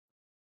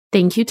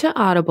Thank you to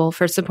Audible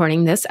for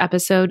supporting this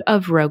episode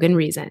of Rogan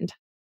Reasoned.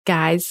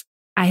 Guys,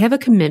 I have a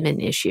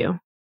commitment issue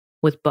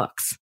with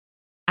books.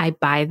 I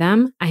buy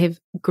them, I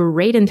have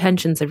great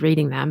intentions of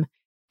reading them,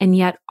 and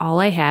yet all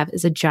I have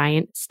is a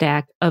giant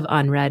stack of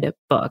unread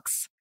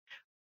books.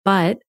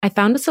 But I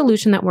found a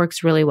solution that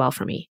works really well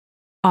for me.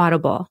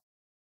 Audible.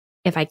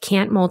 If I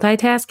can't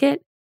multitask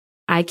it,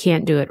 I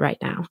can't do it right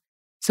now.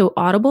 So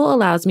Audible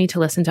allows me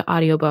to listen to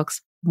audiobooks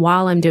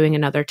while I'm doing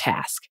another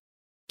task.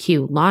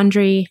 Cue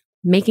laundry,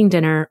 making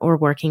dinner, or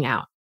working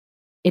out.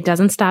 It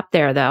doesn't stop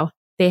there though.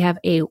 They have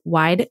a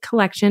wide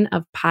collection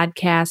of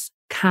podcasts,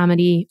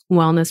 comedy,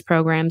 wellness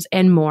programs,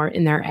 and more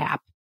in their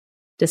app.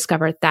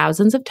 Discover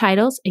thousands of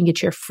titles and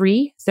get your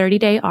free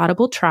 30-day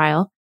Audible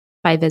trial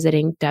by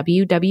visiting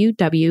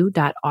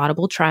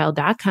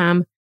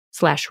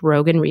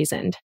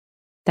www.audibletrial.com/RoganReasoned.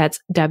 That's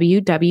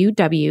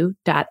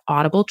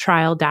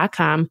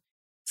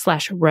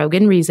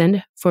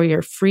www.audibletrial.com/RoganReasoned for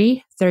your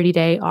free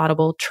 30-day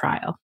Audible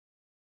trial.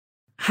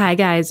 Hi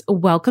guys,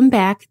 welcome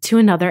back to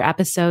another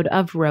episode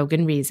of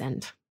Rogan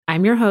Reasoned.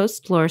 I'm your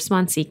host, Laura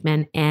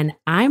Swan-Siekman, and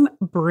I'm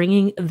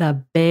bringing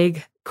the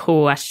big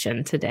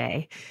question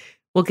today.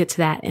 We'll get to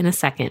that in a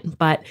second,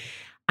 but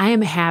I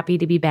am happy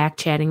to be back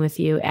chatting with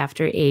you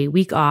after a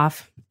week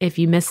off. If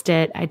you missed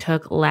it, I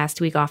took last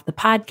week off the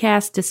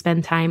podcast to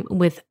spend time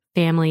with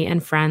family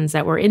and friends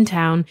that were in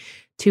town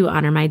to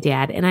honor my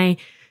dad, and I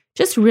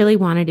just really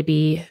wanted to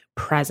be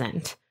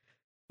present.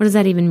 What does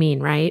that even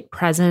mean, right?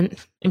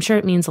 Present. I'm sure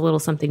it means a little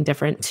something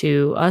different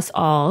to us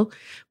all,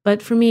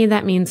 but for me,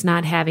 that means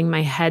not having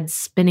my head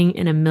spinning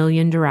in a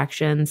million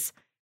directions,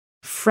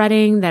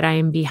 fretting that I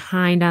am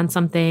behind on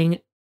something,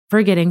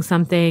 forgetting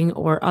something,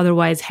 or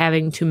otherwise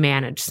having to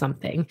manage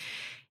something.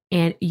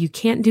 And you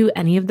can't do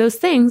any of those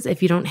things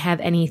if you don't have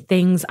any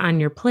things on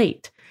your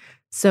plate.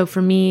 So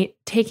for me,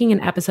 taking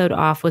an episode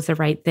off was the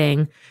right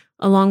thing,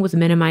 along with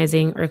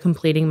minimizing or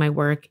completing my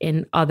work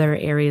in other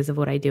areas of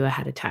what I do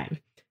ahead of time.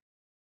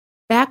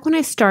 Back when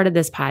I started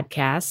this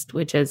podcast,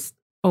 which is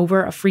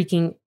over a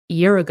freaking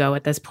year ago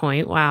at this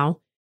point, wow,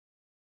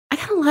 I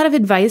got a lot of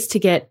advice to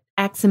get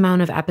X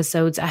amount of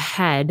episodes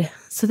ahead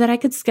so that I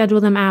could schedule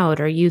them out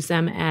or use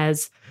them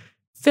as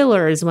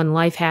fillers when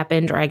life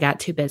happened or I got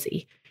too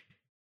busy.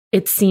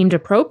 It seemed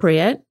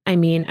appropriate. I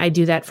mean, I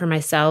do that for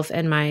myself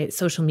and my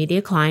social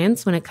media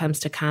clients when it comes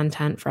to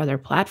content for other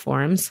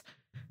platforms.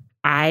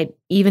 I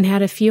even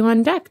had a few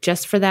on deck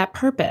just for that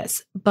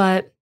purpose.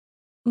 But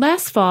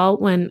last fall,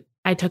 when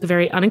I took a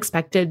very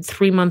unexpected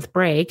 3-month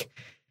break,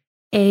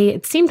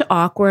 it seemed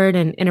awkward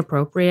and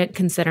inappropriate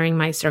considering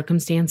my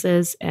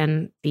circumstances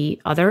and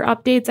the other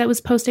updates I was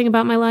posting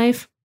about my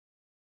life.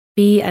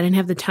 B, I didn't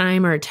have the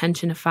time or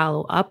attention to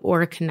follow up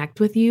or connect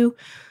with you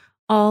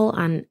all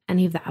on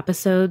any of the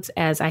episodes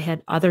as I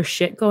had other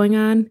shit going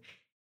on.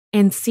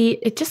 And C,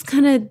 it just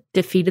kind of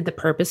defeated the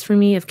purpose for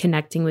me of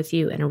connecting with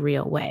you in a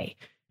real way.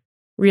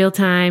 Real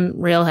time,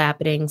 real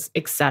happenings,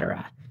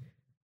 etc.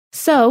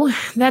 So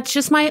that's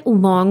just my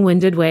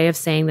long-winded way of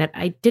saying that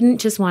I didn't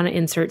just want to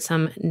insert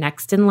some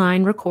next in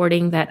line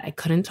recording that I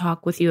couldn't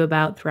talk with you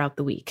about throughout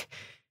the week.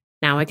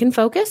 Now I can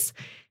focus,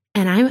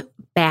 and I'm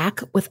back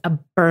with a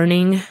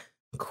burning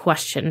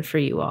question for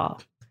you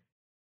all.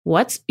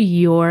 What's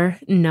your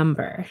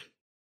number?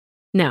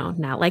 No,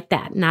 not like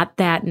that, not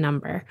that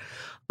number.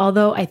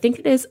 Although I think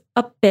it is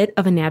a bit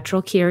of a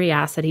natural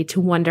curiosity to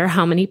wonder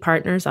how many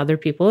partners other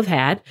people have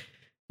had.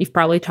 You've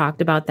probably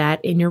talked about that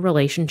in your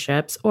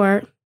relationships,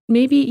 or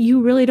maybe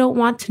you really don't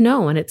want to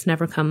know and it's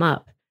never come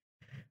up.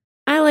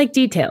 I like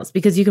details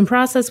because you can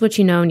process what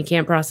you know and you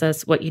can't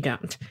process what you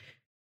don't.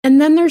 And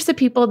then there's the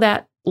people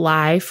that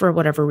lie for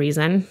whatever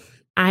reason.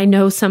 I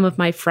know some of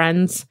my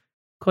friends,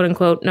 quote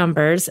unquote,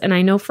 numbers, and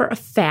I know for a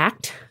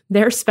fact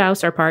their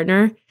spouse or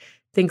partner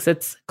thinks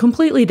it's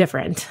completely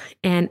different.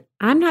 And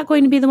I'm not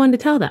going to be the one to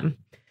tell them.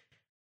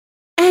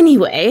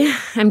 Anyway,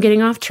 I'm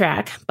getting off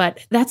track,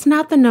 but that's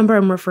not the number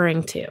I'm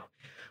referring to.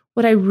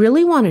 What I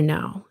really want to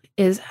know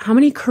is how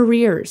many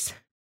careers,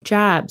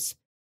 jobs,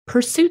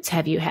 pursuits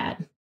have you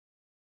had?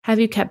 Have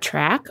you kept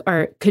track,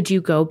 or could you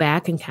go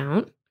back and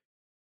count?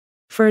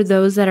 For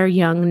those that are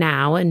young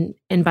now, and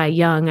by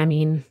young, I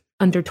mean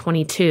under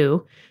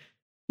 22,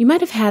 you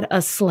might have had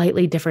a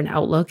slightly different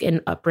outlook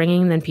and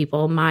upbringing than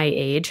people my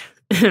age,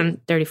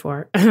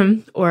 34,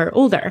 or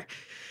older.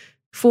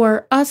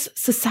 For us,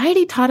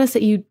 society taught us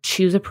that you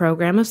choose a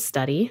program of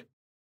study,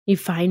 you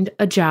find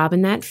a job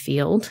in that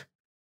field,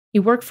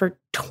 you work for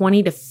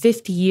 20 to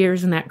 50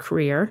 years in that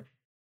career,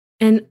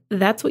 and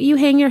that's what you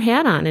hang your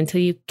hat on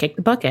until you kick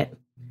the bucket.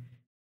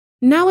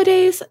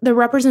 Nowadays, the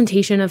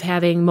representation of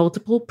having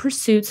multiple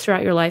pursuits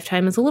throughout your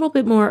lifetime is a little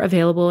bit more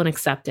available and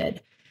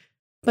accepted.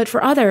 But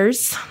for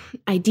others,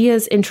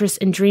 ideas, interests,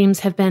 and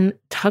dreams have been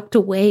tucked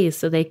away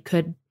so they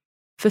could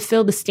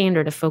fulfill the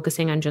standard of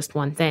focusing on just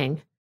one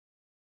thing.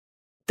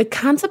 The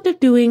concept of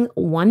doing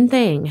one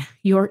thing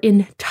your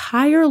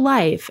entire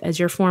life as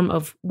your form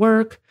of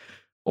work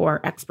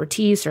or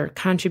expertise or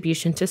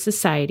contribution to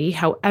society,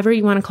 however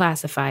you want to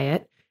classify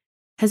it,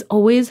 has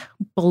always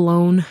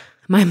blown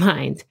my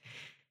mind.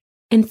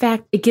 In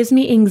fact, it gives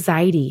me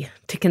anxiety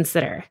to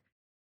consider.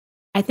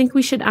 I think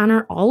we should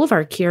honor all of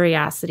our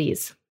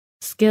curiosities,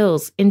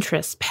 skills,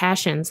 interests,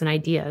 passions, and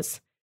ideas.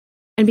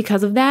 And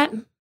because of that,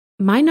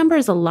 my number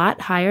is a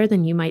lot higher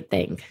than you might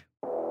think.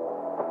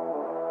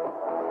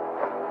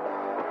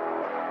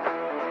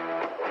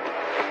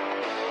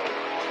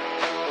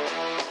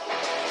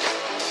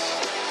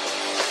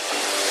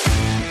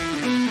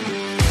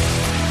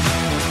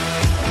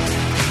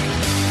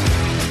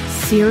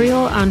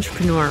 Serial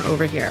entrepreneur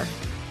over here.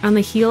 On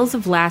the heels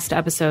of last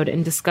episode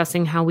and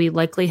discussing how we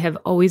likely have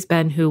always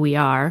been who we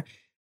are,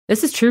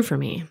 this is true for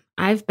me.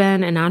 I've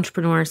been an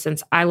entrepreneur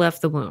since I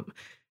left the womb.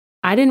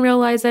 I didn't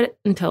realize it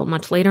until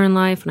much later in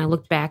life when I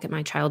looked back at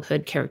my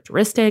childhood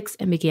characteristics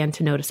and began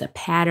to notice a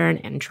pattern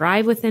and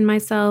drive within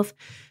myself.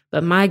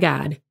 But my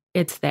God,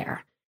 it's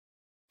there.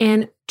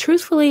 And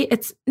truthfully,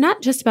 it's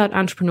not just about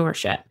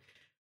entrepreneurship.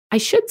 I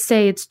should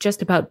say it's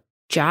just about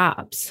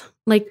jobs.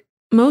 Like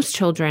most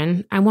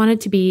children, I wanted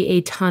to be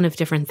a ton of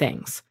different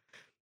things.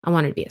 I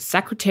wanted to be a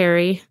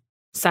secretary.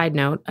 Side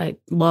note, I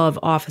love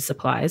office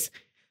supplies.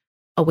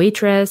 A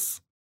waitress,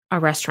 a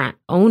restaurant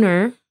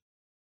owner,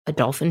 a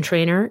dolphin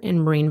trainer,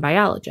 and marine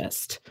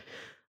biologist.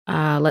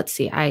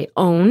 I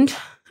owned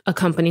a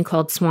company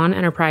called Swan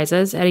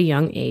Enterprises at a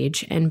young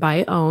age. And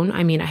by own,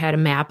 I mean I had a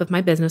map of my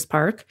business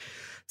park,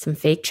 some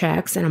fake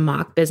checks, and a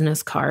mock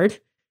business card.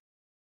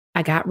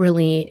 I got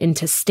really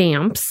into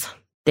stamps,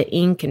 the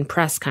ink and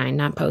press kind,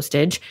 not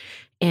postage,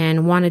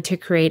 and wanted to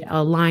create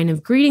a line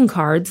of greeting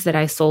cards that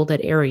I sold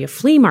at area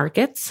flea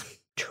markets,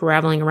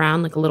 traveling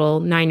around like a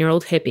little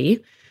 9-year-old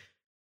hippie.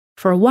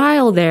 For a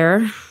while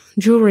there,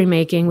 jewelry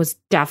making was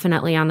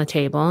definitely on the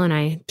table, and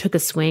I took a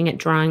swing at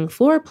drawing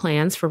floor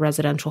plans for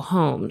residential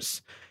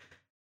homes.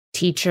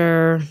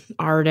 Teacher,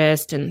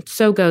 artist, and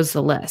so goes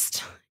the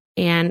list.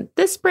 And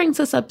this brings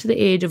us up to the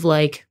age of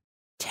like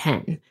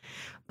 10.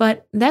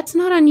 But that's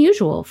not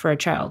unusual for a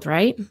child,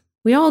 right?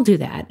 We all do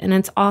that, and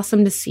it's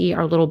awesome to see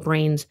our little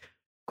brains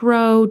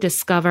grow,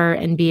 discover,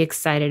 and be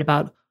excited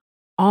about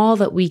all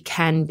that we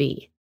can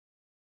be.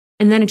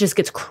 And then it just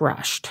gets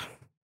crushed.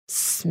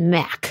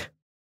 Smack.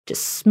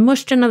 Just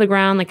smushed into the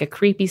ground like a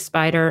creepy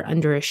spider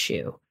under a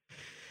shoe.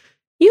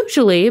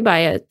 Usually by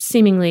a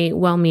seemingly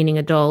well-meaning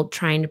adult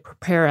trying to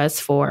prepare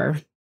us for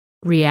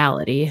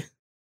reality.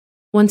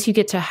 Once you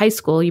get to high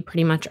school, you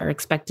pretty much are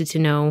expected to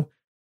know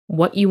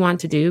what you want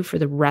to do for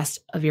the rest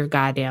of your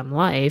goddamn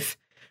life,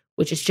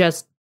 which is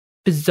just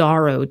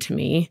bizarro to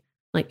me.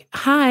 Like,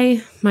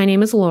 hi, my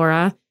name is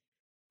Laura.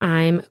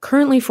 I'm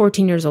currently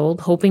 14 years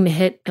old, hoping to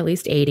hit at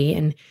least 80,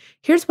 and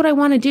here's what I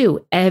want to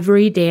do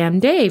every damn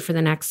day for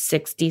the next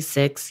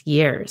 66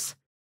 years.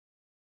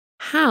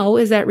 How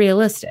is that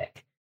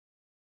realistic?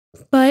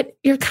 But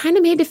you're kind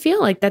of made to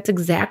feel like that's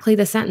exactly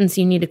the sentence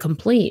you need to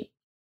complete,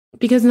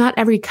 because not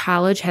every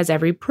college has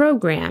every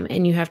program,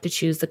 and you have to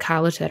choose the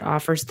college that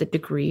offers the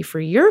degree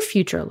for your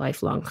future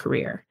lifelong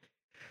career.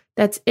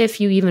 That's if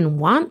you even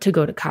want to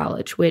go to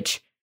college,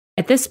 which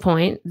at this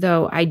point,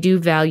 though I do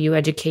value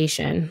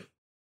education,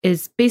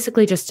 is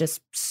basically just a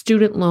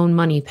student loan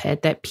money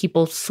pit that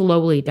people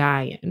slowly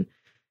die in.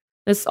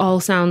 This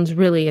all sounds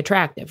really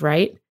attractive,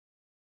 right?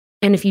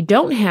 And if you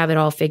don't have it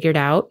all figured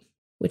out,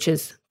 which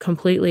is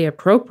completely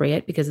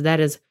appropriate because that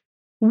is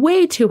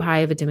way too high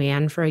of a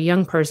demand for a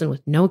young person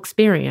with no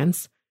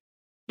experience,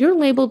 you're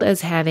labeled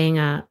as having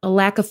a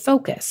lack of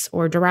focus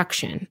or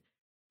direction.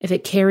 If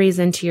it carries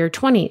into your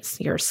 20s,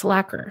 you're a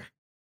slacker.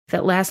 If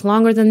it lasts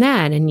longer than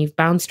that and you've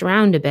bounced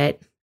around a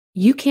bit,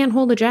 you can't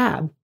hold a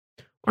job.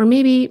 Or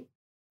maybe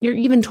you're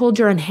even told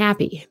you're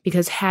unhappy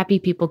because happy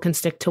people can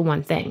stick to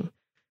one thing.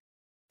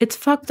 It's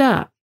fucked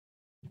up.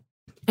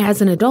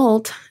 As an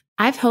adult,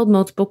 I've held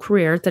multiple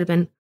careers that have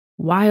been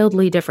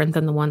wildly different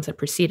than the ones that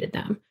preceded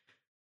them.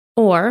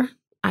 Or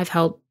I've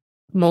held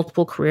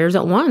multiple careers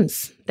at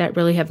once that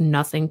really have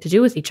nothing to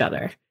do with each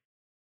other.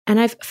 And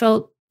I've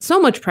felt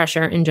so much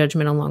pressure and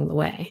judgment along the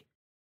way.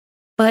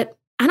 But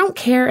I don't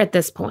care at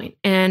this point,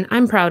 and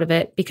I'm proud of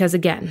it because,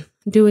 again,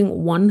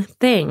 doing one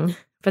thing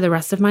for the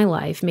rest of my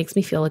life makes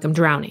me feel like I'm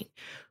drowning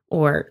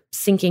or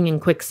sinking in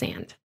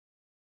quicksand.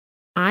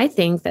 I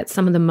think that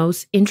some of the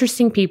most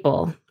interesting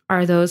people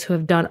are those who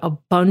have done a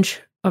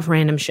bunch of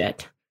random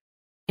shit.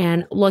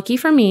 And lucky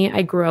for me,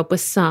 I grew up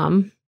with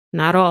some,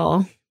 not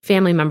all,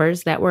 family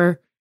members that were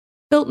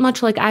built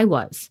much like I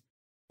was.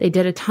 They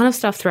did a ton of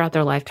stuff throughout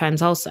their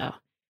lifetimes also.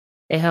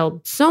 They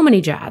held so many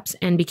jobs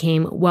and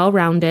became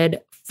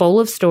well-rounded, full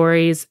of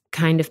stories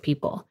kind of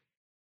people.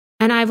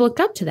 And I've looked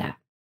up to that.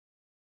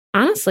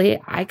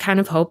 Honestly, I kind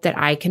of hope that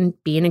I can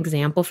be an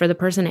example for the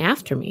person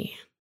after me.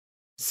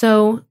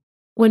 So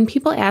when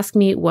people ask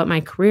me what my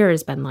career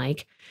has been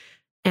like,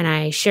 and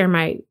I share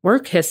my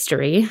work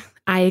history,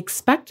 I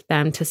expect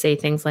them to say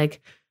things like,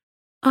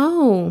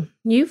 oh,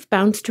 you've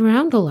bounced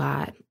around a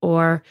lot.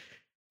 Or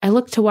I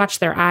look to watch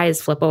their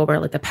eyes flip over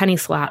like a penny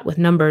slot with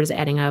numbers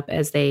adding up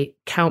as they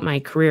count my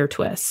career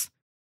twists.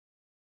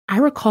 I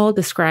recall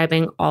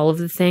describing all of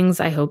the things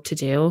I hope to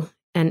do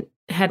and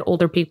had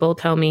older people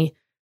tell me,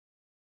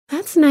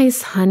 that's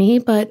nice, honey,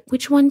 but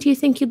which one do you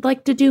think you'd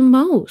like to do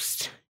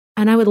most?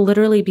 And I would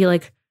literally be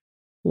like,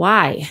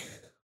 why?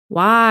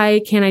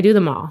 Why can't I do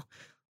them all?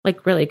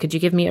 Like, really, could you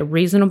give me a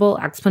reasonable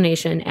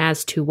explanation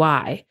as to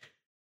why?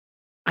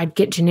 I'd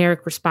get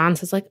generic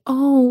responses like,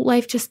 oh,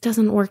 life just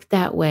doesn't work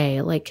that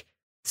way. Like,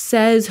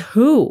 says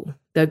who?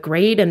 The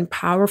great and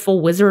powerful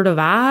Wizard of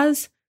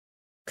Oz?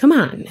 Come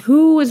on,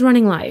 who is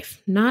running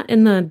life? Not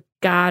in the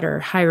God or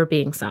higher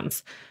being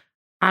sense.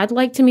 I'd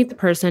like to meet the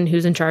person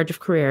who's in charge of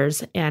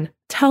careers and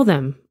tell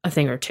them a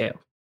thing or two.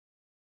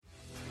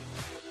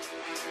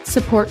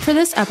 Support for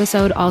this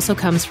episode also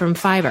comes from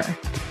Fiverr.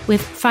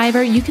 With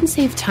Fiverr, you can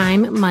save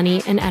time,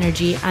 money, and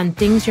energy on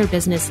things your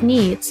business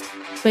needs,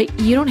 but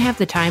you don't have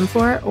the time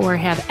for or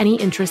have any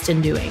interest in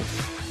doing.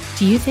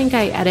 Do you think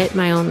I edit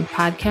my own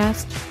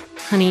podcast?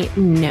 Honey,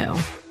 no.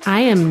 I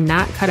am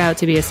not cut out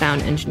to be a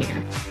sound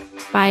engineer.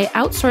 By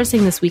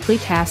outsourcing this weekly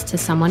task to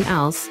someone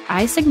else,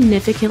 I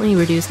significantly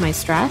reduce my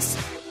stress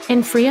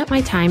and free up my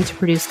time to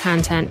produce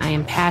content I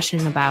am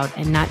passionate about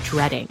and not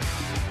dreading.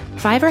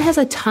 Fiverr has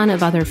a ton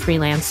of other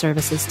freelance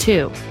services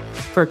too.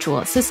 Virtual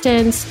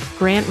assistants,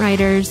 grant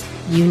writers,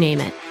 you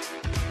name it.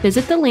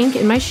 Visit the link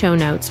in my show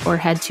notes or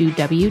head to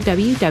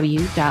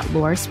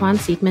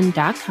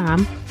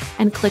www.laurswansieckman.com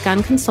and click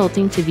on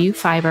consulting to view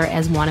Fiverr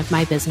as one of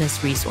my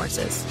business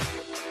resources.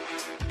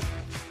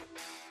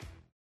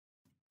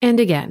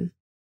 And again,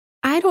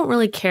 I don't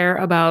really care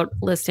about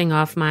listing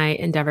off my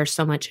endeavors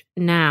so much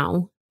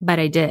now, but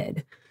I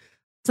did.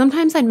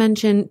 Sometimes I'd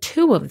mention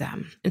 2 of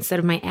them instead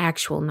of my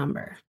actual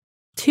number.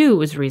 2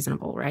 was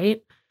reasonable,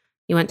 right?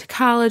 You went to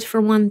college for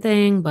one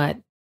thing, but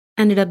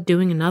ended up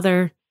doing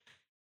another.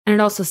 And it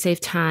also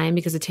saved time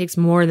because it takes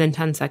more than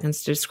 10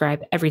 seconds to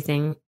describe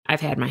everything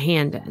I've had my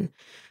hand in.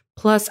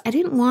 Plus, I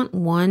didn't want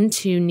one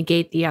to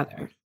negate the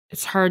other.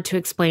 It's hard to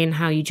explain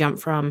how you jump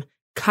from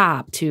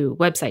cop to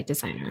website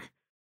designer.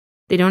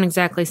 They don't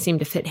exactly seem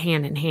to fit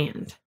hand in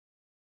hand.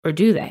 Or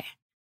do they?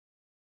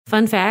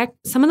 Fun fact,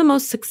 some of the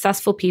most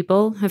successful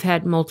people have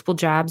had multiple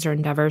jobs or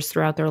endeavors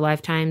throughout their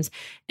lifetimes,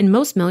 and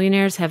most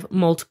millionaires have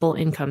multiple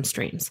income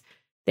streams.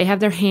 They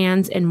have their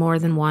hands in more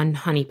than one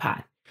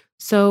honeypot.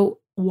 So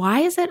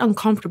why is it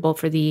uncomfortable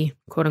for the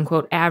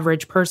quote-unquote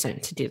average person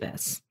to do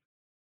this?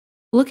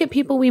 Look at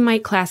people we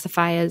might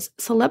classify as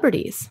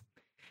celebrities.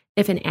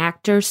 If an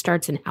actor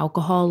starts an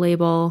alcohol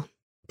label,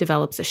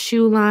 develops a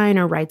shoe line,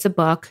 or writes a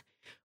book,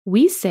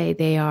 we say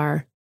they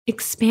are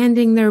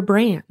expanding their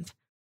brand.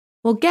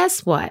 Well,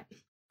 guess what?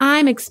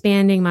 I'm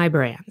expanding my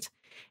brand.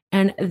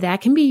 And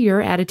that can be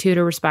your attitude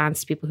or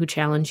response to people who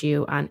challenge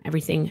you on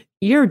everything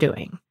you're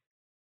doing.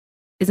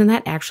 Isn't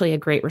that actually a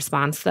great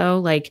response, though?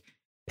 Like,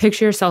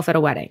 picture yourself at a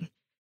wedding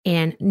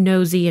and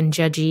nosy and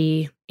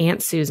judgy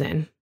Aunt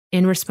Susan,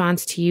 in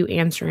response to you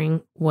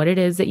answering what it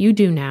is that you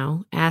do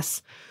now,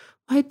 asks,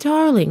 "Why,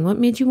 darling, what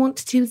made you want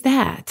to do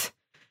that?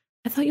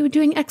 I thought you were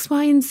doing X,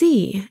 Y, and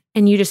Z."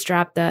 And you just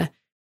drop the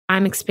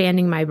 "I'm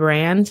expanding my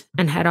brand"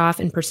 and head off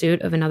in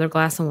pursuit of another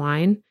glass of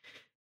wine.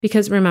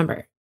 Because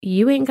remember,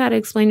 you ain't got to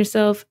explain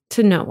yourself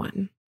to no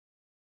one.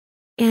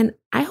 And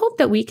I hope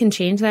that we can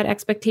change that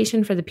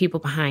expectation for the people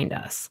behind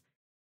us.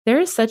 There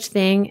is such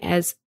thing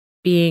as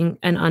being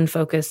an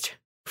unfocused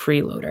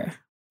freeloader.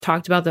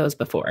 Talked about those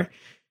before.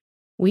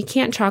 We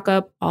can't chalk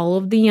up all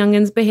of the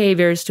youngins'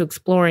 behaviors to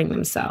exploring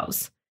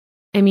themselves.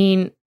 I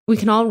mean, we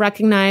can all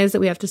recognize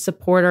that we have to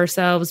support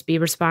ourselves, be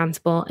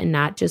responsible, and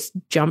not just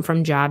jump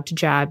from job to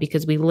job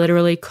because we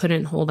literally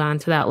couldn't hold on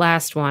to that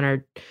last one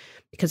or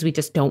because we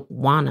just don't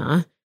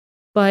wanna.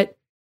 But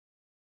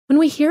when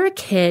we hear a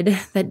kid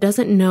that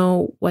doesn't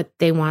know what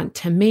they want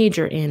to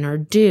major in or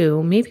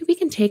do, maybe we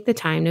can take the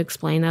time to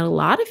explain that a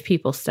lot of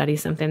people study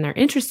something they're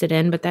interested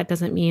in, but that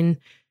doesn't mean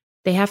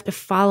they have to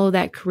follow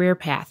that career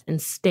path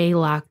and stay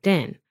locked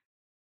in.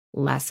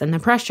 Lessen the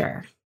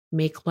pressure.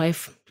 Make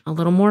life a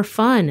little more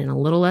fun and a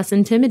little less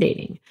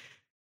intimidating.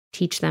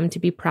 Teach them to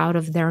be proud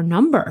of their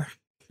number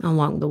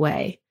along the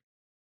way.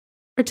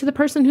 Or to the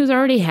person who's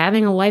already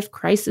having a life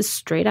crisis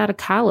straight out of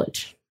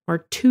college or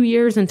 2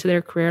 years into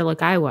their career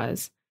like I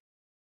was,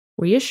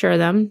 reassure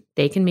them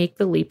they can make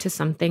the leap to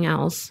something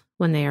else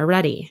when they are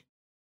ready.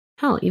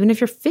 Hell, even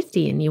if you're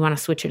 50 and you want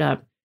to switch it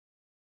up,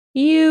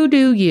 you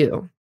do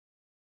you.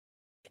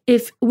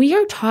 If we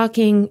are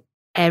talking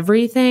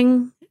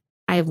everything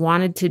I've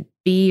wanted to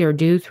be or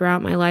do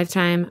throughout my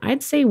lifetime,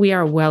 I'd say we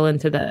are well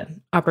into the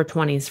upper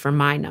 20s for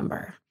my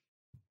number.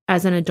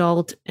 As an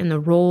adult, in the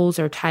roles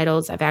or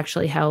titles I've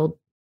actually held,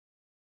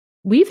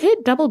 we've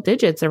hit double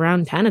digits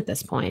around 10 at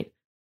this point.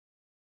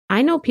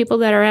 I know people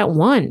that are at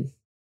 1.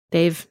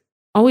 They've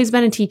always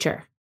been a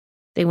teacher.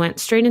 They went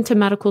straight into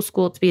medical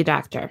school to be a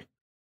doctor.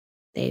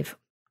 They've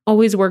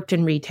always worked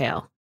in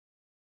retail.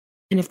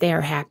 And if they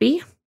are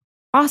happy,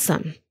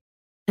 awesome.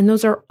 And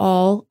those are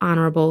all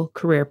honorable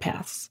career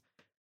paths.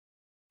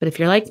 But if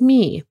you're like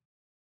me,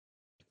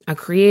 a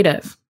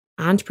creative,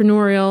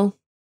 entrepreneurial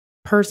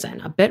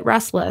person, a bit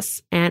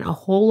restless, and a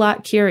whole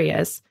lot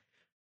curious,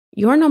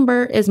 your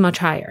number is much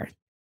higher.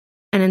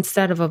 And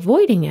instead of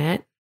avoiding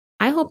it,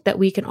 I hope that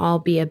we can all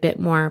be a bit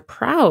more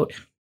proud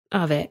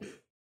of it.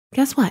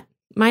 Guess what?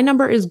 My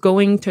number is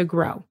going to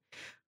grow.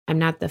 I'm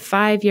not the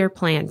 5-year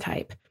plan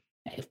type.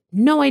 I have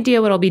no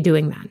idea what I'll be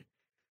doing then.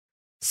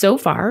 So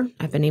far,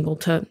 I've been able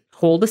to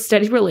hold a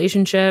steady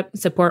relationship,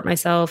 support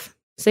myself,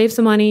 save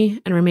some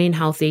money, and remain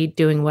healthy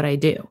doing what I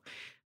do.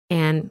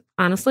 And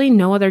honestly,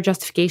 no other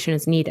justification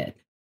is needed.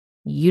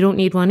 You don't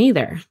need one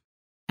either.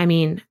 I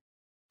mean,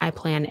 I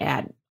plan to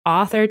add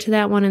author to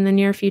that one in the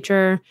near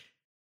future,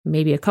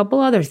 maybe a couple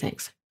other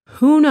things.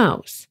 Who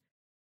knows?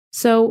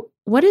 So,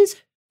 what is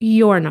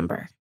your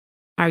number?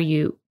 Are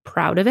you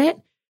proud of it?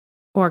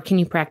 Or can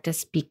you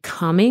practice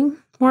becoming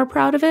more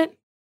proud of it?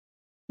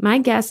 My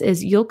guess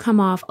is you'll come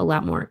off a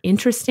lot more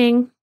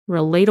interesting,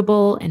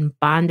 relatable, and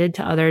bonded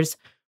to others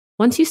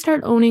once you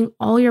start owning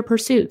all your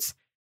pursuits,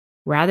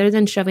 rather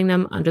than shoving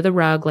them under the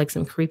rug like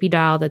some creepy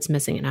doll that's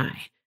missing an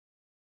eye.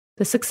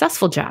 The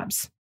successful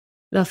jobs,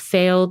 the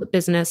failed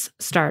business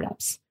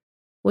startups,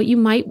 what you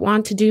might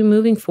want to do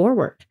moving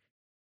forward.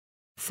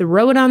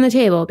 Throw it on the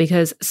table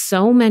because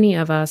so many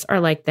of us are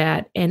like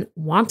that and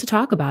want to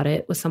talk about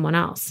it with someone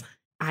else.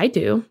 I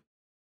do.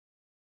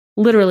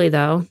 Literally,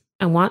 though,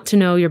 I want to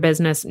know your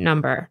business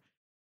number.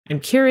 I'm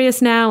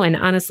curious now, and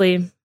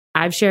honestly,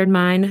 I've shared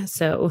mine,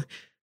 so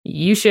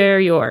you share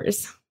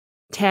yours.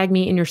 Tag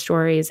me in your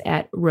stories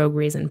at Rogue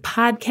Reason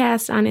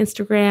Podcast on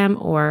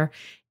Instagram or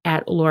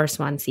at Laura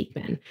Swan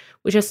Siekman,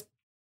 with just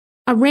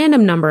a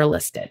random number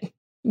listed.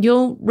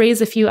 You'll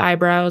raise a few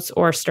eyebrows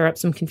or stir up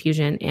some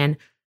confusion, and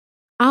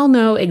I'll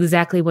know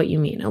exactly what you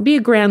mean. It'll be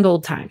a grand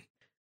old time.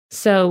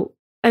 So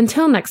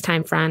until next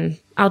time, friend,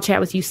 I'll chat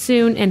with you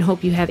soon and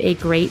hope you have a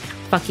great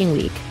fucking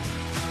week.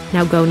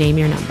 Now go name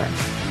your number.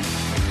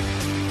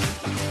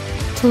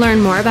 To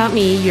learn more about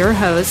me, your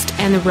host,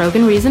 and the Rogue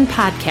and Reason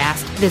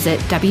podcast,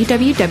 visit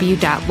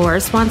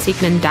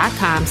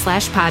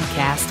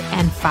www.lauraswansiekman.com/podcast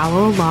and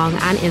follow along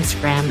on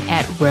Instagram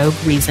at Rogue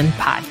Reason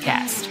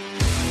Podcast.